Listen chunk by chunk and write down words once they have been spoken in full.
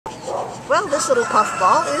Well, this little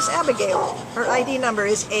puffball is Abigail. Her ID number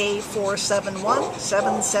is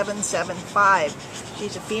A4717775.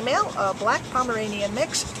 She's a female, a black Pomeranian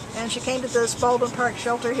mix, and she came to this Baldwin Park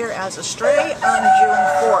shelter here as a stray on June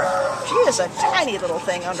 4th. She is a tiny little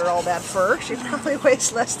thing under all that fur. She probably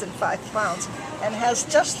weighs less than 5 pounds and has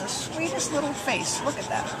just the sweetest little face. Look at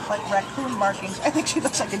that, like raccoon markings. I think she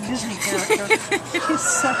looks like a Disney character. She's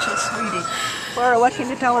such a sweetie. Laura, what can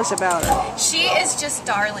you tell us about her? She is just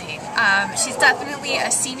darling. She's definitely a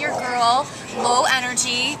senior girl, low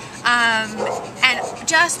energy, and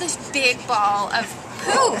just this big ball of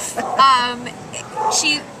poof.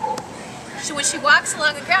 When she walks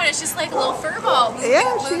along the ground, it's just like a little fur ball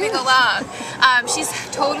moving along. She's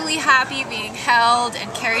totally happy being held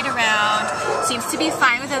and carried around. Seems to be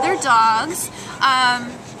fine with other dogs.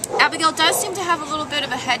 Abigail does seem to have a little bit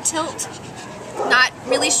of a head tilt. Not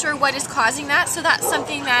really sure what is causing that, so that's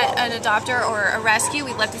something that an adopter or a rescue,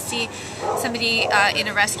 we'd love to see somebody in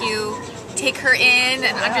a rescue take her in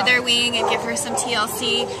and under their wing and give her some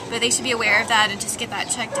TLC, but they should be aware of that and just get that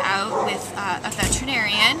checked out with a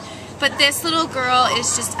veterinarian. But this little girl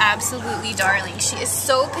is just absolutely darling. She is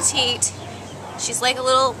so petite. She's like a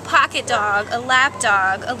little pocket dog, a lap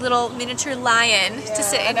dog, a little miniature lion to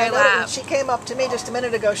sit in her lap. She came up to me just a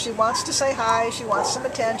minute ago. She wants to say hi. She wants some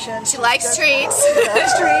attention. She likes treats. She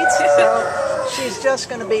likes treats. So she's just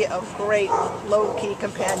going to be a great low-key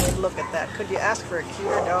companion. Look at that. Could you ask for a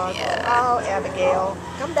cuter dog? Yeah. Oh, Abigail.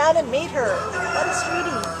 Come down and meet her. What a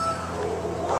sweetie.